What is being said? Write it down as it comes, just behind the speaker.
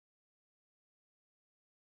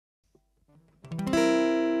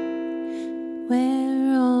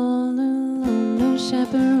We're all alone, no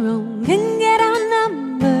chaperone can get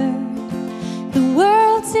outnumbered. The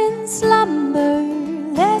world's in slumber,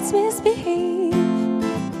 let's misbehave.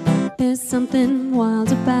 There's something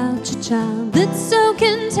wild about your child that's so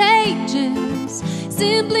contagious,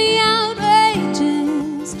 simply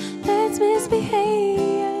outrageous. Let's misbehave.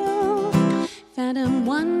 Found him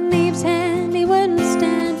one Eve's hand, he wouldn't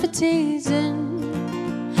stand for teasing.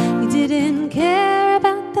 He didn't care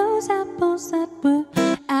about those apples that were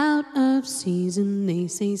out of season. They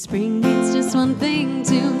say spring means just one thing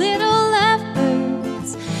to little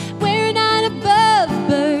lovebirds. We're not above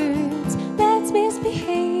birds, let's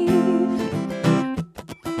misbehave.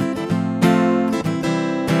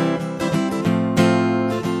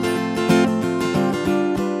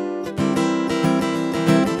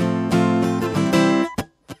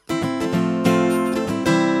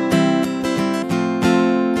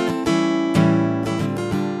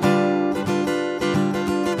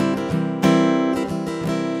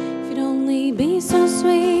 Be so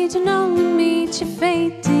sweet to know and meet your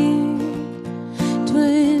fate, dear.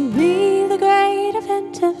 'Twould be the great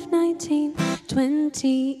event of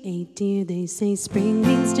 1928, dear. They say spring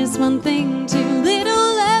means just one thing to little